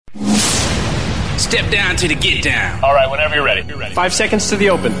Step down to the get down. All right, whenever you're ready. 5 seconds to the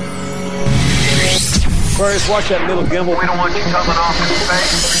open. Aquarius, watch that middle gimbal. We don't want you coming off in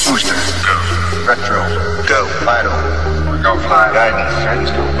space. Booster, go. Retro, go. Vital, go flight. Guidance,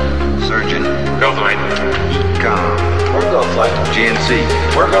 go. Surgeon, go flight. Econ, we're go flight. GNC,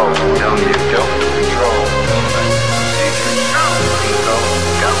 we're go. Down you go. Control, procedure, go. Eco,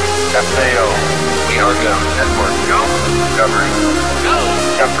 go. FAO, we are go. Network, go. Covering, go.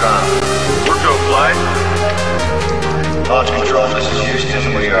 Capcom, we're go flight. Launch control, this is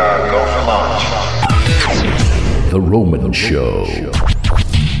Houston. We are go for launch. The Roman Show.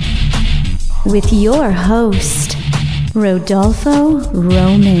 With your host, Rodolfo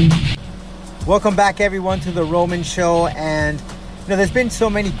Roman. Welcome back, everyone, to The Roman Show. And, there's been so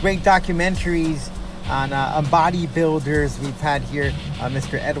many great documentaries on bodybuilders. We've had here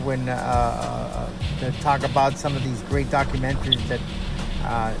Mr. Edwin to talk about some of these great documentaries that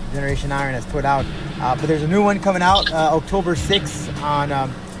Generation Iron has put out. But there's a new one coming out October 6th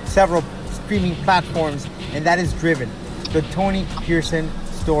on several streaming platforms, and that is Driven, the Tony Pearson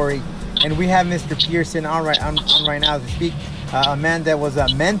story. And we have Mr. Pearson on right now as we speak, a man that was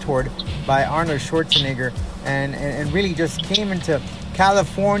mentored by Arnold Schwarzenegger and really just came into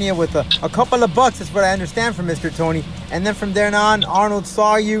California with a couple of bucks. That's what I understand from Mr. Tony. And then from there on, Arnold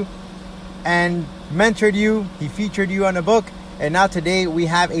saw you and mentored you. He featured you on a book. And now today we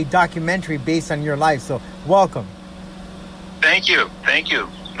have a documentary based on your life. So welcome. Thank you.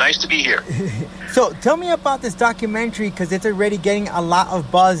 Nice to be here. So tell me about this documentary, because it's already getting a lot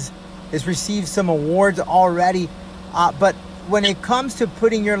of buzz. It's received some awards already. But when it comes to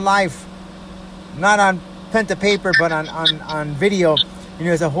putting your life, not on pen to paper, but on video,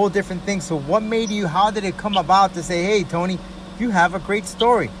 it's a whole different thing. So how did it come about to say, hey, Tony, you have a great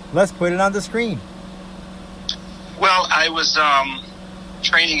story. Let's put it on the screen. Well, I was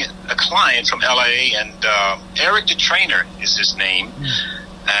training a client from LA, and Eric the Trainer is his name.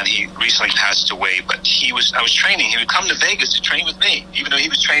 And he recently passed away, but I was training. He would come to Vegas to train with me, even though he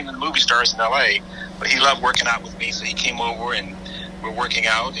was training the movie stars in LA. But he loved working out with me, so he came over and we're working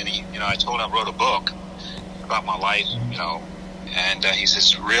out. And I told him I wrote a book about my life, And he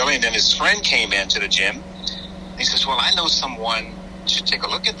says, really? And then his friend came into the gym. He says, well, I know someone should take a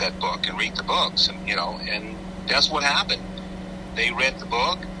look at that book and read the books, and that's what happened. They read the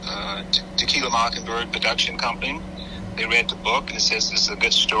book, Tequila Mockingbird Production Company. They read the book and it says this is a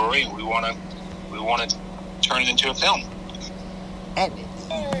good story, and we want to turn it into a film.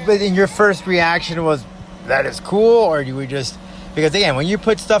 But in your first reaction was that is cool, or you were just because again when you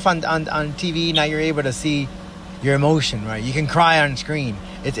put stuff on TV, now you're able to see your emotion, right? You can cry on screen.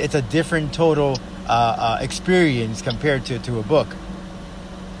 It's a different total experience compared to a book.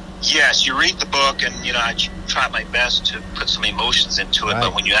 Yes, you read the book, and I try my best to put some emotions into it. Right.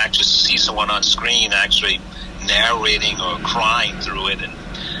 But when you actually see someone on screen actually narrating or crying through it, and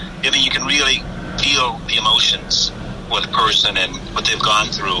you can really feel the emotions with a person and what they've gone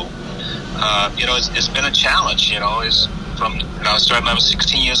through. It's been a challenge. It's from I started when I was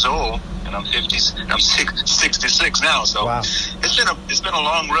 16 years old, and I'm 66 now. So wow. It's been a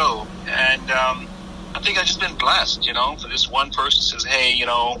long road, and I think I've just been blessed. For this one person says, hey,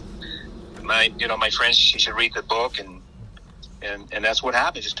 my friend, she should read the book, and that's what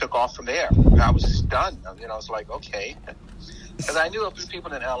happened. It just took off from there. I was just done. It's like, okay. Because I knew a few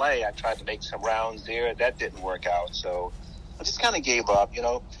people in LA. I tried to make some rounds there. That didn't work out. So I just kind of gave up.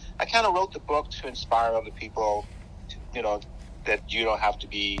 I kind of wrote the book to inspire other people, that you don't have to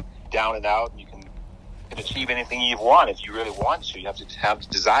be down and out. You can achieve anything you want if you really want to. You have to have the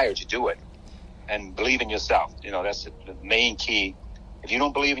desire to do it and believe in yourself. That's the main key. If you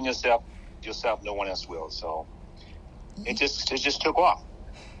don't believe in yourself, no one else will. So it just took off.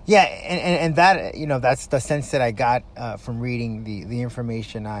 Yeah, and that that's the sense that I got from reading the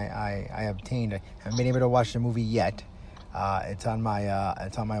information I obtained. I haven't been able to watch the movie yet. It's on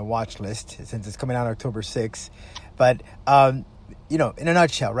my watch list since it's coming out October 6th. But in a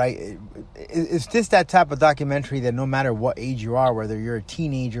nutshell, right? Is this that type of documentary that no matter what age you are, whether you're a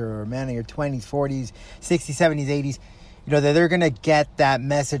teenager or a man in your 20s, 40s, 60s, 70s, 80s, that they're going to get that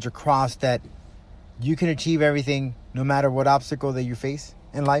message across that you can achieve everything no matter what obstacle that you face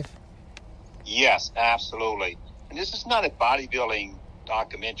in life? Yes, absolutely. And this is not a bodybuilding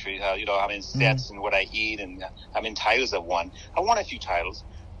documentary, how I'm in sets and what I eat, and I'm in titles of one. I won a few titles,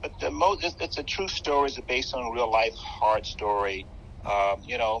 but it's a true story. It's based on a real life, hard story, and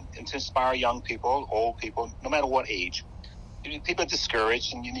to inspire young people, old people, no matter what age. People are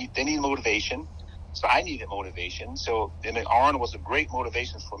discouraged, and they need motivation. So I needed motivation. So Arnold was a great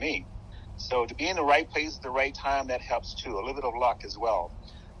motivation for me. So to be in the right place at the right time, that helps too. A little bit of luck as well.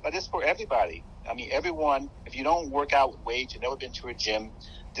 but it's for everybody. I mean, everyone, if you don't work out with weights, you've never been to a gym,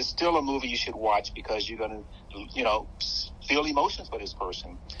 there's still a movie you should watch because you're going to, feel emotions for this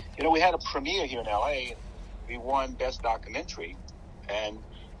person. We had a premiere here in LA. We won Best Documentary, and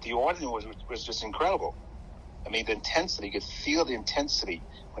the audience was just incredible. I mean, the intensity, you could feel the intensity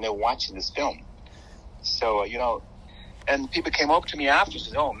when they're watching this film. So, and people came up to me after and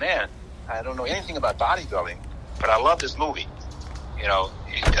said, oh, man, I don't know anything about bodybuilding, but I love this movie.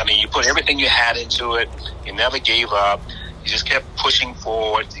 You put everything you had into it. You never gave up. You just kept pushing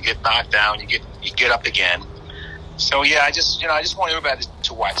forward. You get knocked down. You get up again. So, yeah, I just want everybody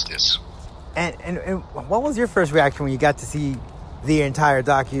to watch this. And what was your first reaction when you got to see the entire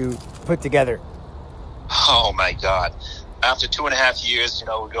docu put together? Oh, my God. After 2.5 years, we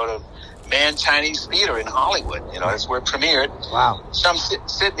go to Man Chinese Theater in Hollywood. That's where it premiered. Wow. So I'm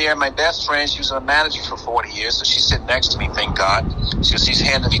sitting there. My best friend, she was a manager for 40 years, so she's sitting next to me, thank God. She's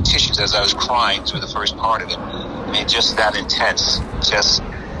handing me tissues as I was crying through the first part of it. I mean, just that intense. It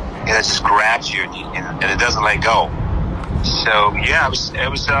just grabs you and it doesn't let go. So, yeah,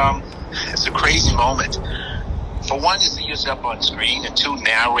 it's a crazy moment. For one, to see yourself on screen, and two,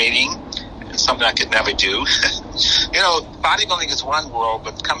 narrating. It's something I could never do. Bodybuilding is one world,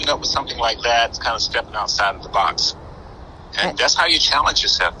 but coming up with something like that is kind of stepping outside of the box. And that's how you challenge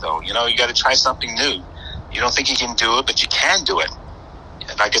yourself, though. You got to try something new. You don't think you can do it, but you can do it.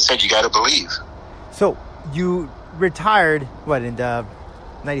 And like I said, you got to believe. So you retired, in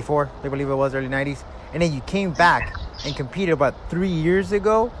 94, I believe it was, early 90s. And then you came back and competed about 3 years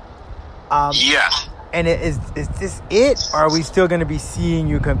ago. Yeah. And is this it? Or are we still going to be seeing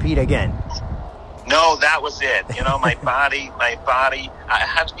you compete again? No, that was it. My body, I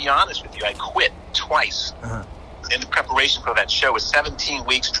have to be honest with you, I quit twice in the preparation for that show. It was 17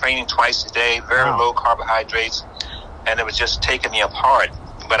 weeks training twice a day, very low carbohydrates, and it was just taking me apart.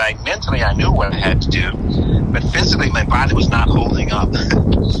 But mentally, I knew what I had to do. But physically, my body was not holding up.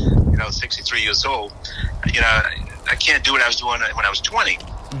 63 years old. I can't do what I was doing when I was 20.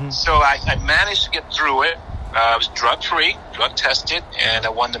 Mm-hmm. So I managed to get through it. I was drug-free, drug-tested, and I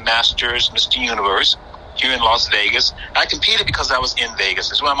won the Masters Mr. Universe here in Las Vegas. I competed because I was in Vegas.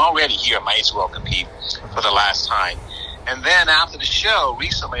 As well, I'm already here. I might as well compete for the last time. And then after the show,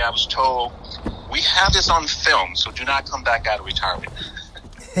 recently I was told, we have this on film, so do not come back out of retirement.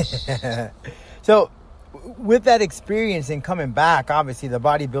 So with that experience and coming back, obviously the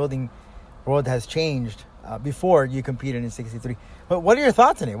bodybuilding world has changed before you competed in 63. But what are your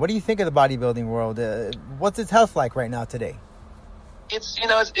thoughts on it? What do you think of the bodybuilding world? What's its health like right now today? It's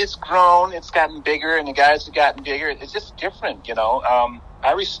it's grown, it's gotten bigger, and the guys have gotten bigger. It's just different,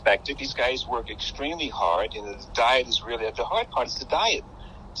 I respect it. These guys work extremely hard, and the diet is really, the hard part is the diet.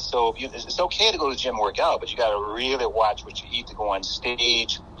 So it's okay to go to the gym and work out, but you got to really watch what you eat to go on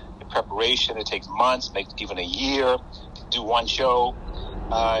stage. The preparation, it takes months, maybe even a year to do one show.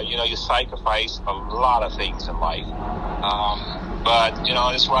 You sacrifice a lot of things in life. But,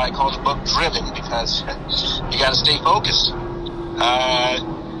 that's why I call the book Driven, because you got to stay focused. I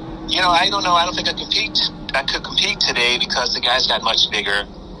don't know. I don't think I could compete today because the guys got much bigger.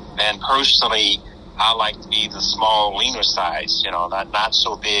 And personally, I like to be the small, leaner size, not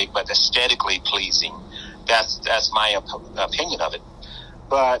so big, but aesthetically pleasing. That's my opinion of it.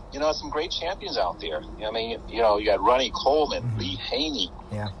 But, some great champions out there. You got Ronnie Coleman, Lee Haney.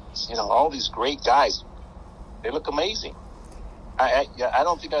 Yeah. All these great guys. They look amazing. I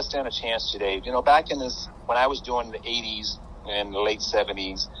don't think I stand a chance today. Back in when I was doing the 80s and the late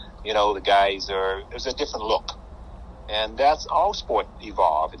 70s, the guys there's a different look. And that's all sport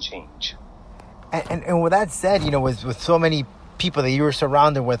evolve and change. And with that said, with so many people that you were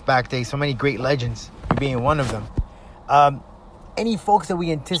surrounded with back then, so many great legends, you being one of them, any folks that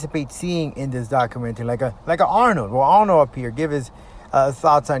we anticipate seeing in this documentary, like a Arnold? Well, Arnold up here, give his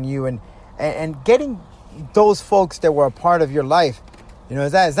thoughts on you and getting those folks that were a part of your life.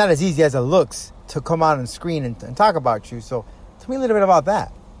 It's not as easy as it looks to come out on screen and talk about you. So tell me a little bit about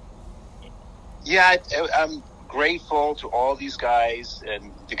that. Yeah, I'm grateful to all these guys,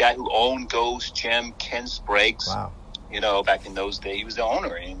 and the guy who owned Ghost Gym, Ken Spriggs. Wow. Back in those days, he was the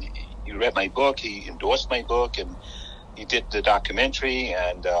owner, and he read my book, he endorsed my book, and he did the documentary,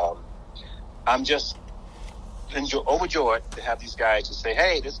 and I'm just overjoyed to have these guys to say,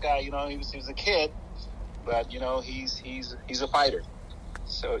 hey, this guy, he was a kid, but he's a fighter.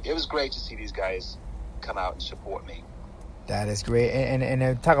 So it was great to see these guys come out and support me. That is great.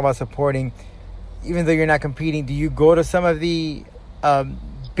 And talk about supporting, even though you're not competing, do you go to some of the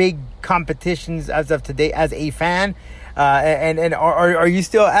big competitions as of today as a fan? And are you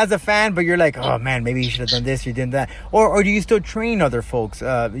still as a fan, but you're like, oh man, maybe you should have done this, you did that, or do you still train other folks,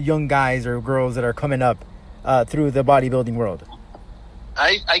 young guys or girls that are coming up through the bodybuilding world?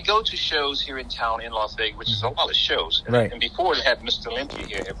 I go to shows here in town in Las Vegas, which is a lot of shows. Right. And before they had Mr. Olympia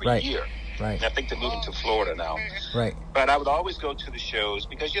here every year. Right. And I think they're moving to Florida now. Right. But I would always go to the shows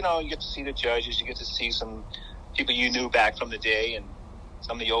because, you get to see the judges, you get to see some people you knew back from the day and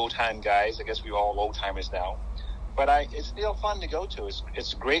some of the old-time guys. I guess we're all old-timers now. But it's still fun to go to.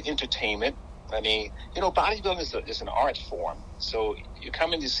 It's great entertainment. I mean, bodybuilding is an art form. So you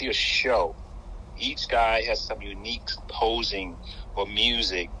come in to see a show. Each guy has some unique posing or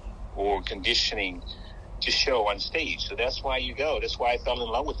music or conditioning to show on stage. So that's why you go. That's why I fell in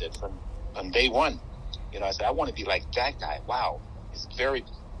love with it from day one. I said, I want to be like that guy. Wow. It's very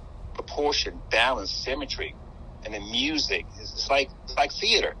proportioned, balanced, symmetry. And the music, it's like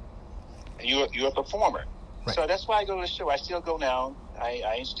theater. And you're a performer. Right. So that's why I go to the show. I still go now.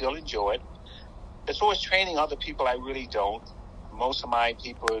 I still enjoy it. As far as training other people, I really don't. Most of my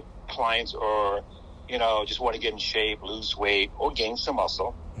clients are, just want to get in shape, lose weight, or gain some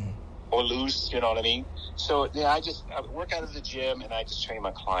muscle, or lose, you know what I mean? So, I work out of the gym and I just train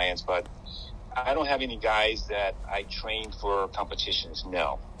my clients, but I don't have any guys that I train for competitions,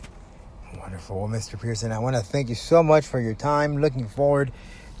 no. Wonderful. Well, Mr. Pearson, I want to thank you so much for your time. Looking forward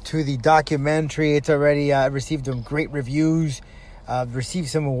to the documentary. It's already received some great reviews, received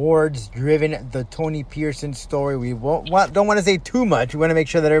some awards, driven the Tony Pearson story. We don't want to say too much. We want to make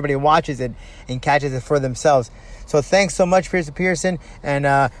sure that everybody watches it and catches it for themselves. So thanks so much, Mr. Pearson,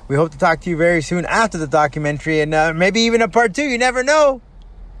 and we hope to talk to you very soon after the documentary, and maybe even a part 2. You never know.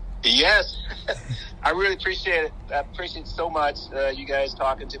 Yes. I really appreciate it. I appreciate so much you guys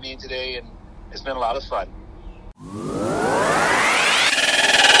talking to me today, and it's been a lot of fun.